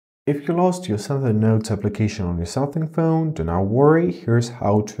If you lost your Something Notes application on your Something phone, do not worry. Here's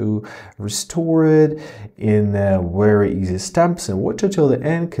how to restore it in very easy steps, and watch until the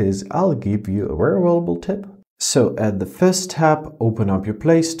end because I'll give you a very valuable tip. So at the first tab, open up your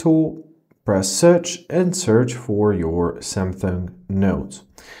Play Store, press search and search for your Something Notes.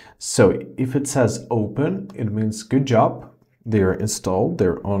 So if it says open, it means good job. They're installed,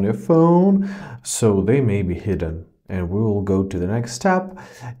 they're on your phone, so they may be hidden. And we will go to the next step.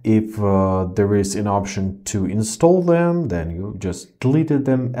 If there is an option to install them, then you just deleted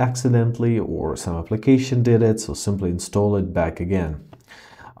them accidentally or some application did it, so simply install it back again.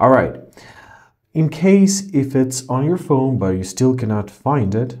 All right. In case if it's on your phone but you still cannot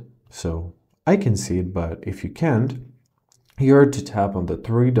find it, so I can see it, but if you can't, here to tap on the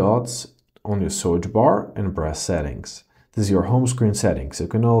three dots on your search bar and press settings. This is your home screen settings. You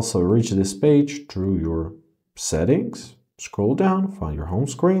can also reach this page through your settings, scroll down, find your home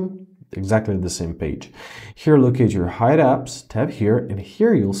screen, exactly the same page. Here locate your hide apps, tap here, and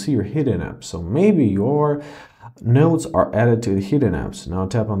here you'll see your hidden apps. So maybe your notes are added to the hidden apps. Now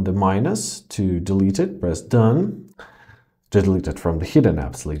tap on the minus to delete it, press done. To delete it from the hidden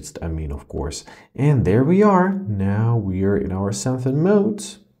apps list, I mean, of course. And there we are. Now we are in our Something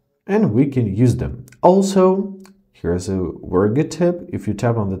Notes and we can use them. Also, here's a very good tip. If you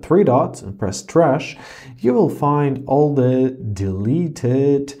tap on the three dots and press trash, you will find all the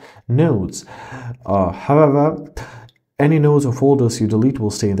deleted notes. However, any notes or folders you delete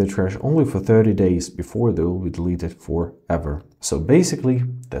will stay in the trash only for 30 days before they will be deleted forever. So basically,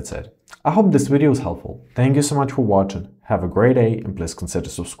 that's it. I hope this video was helpful. Thank you so much for watching. Have a great day and please consider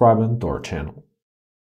subscribing to our channel.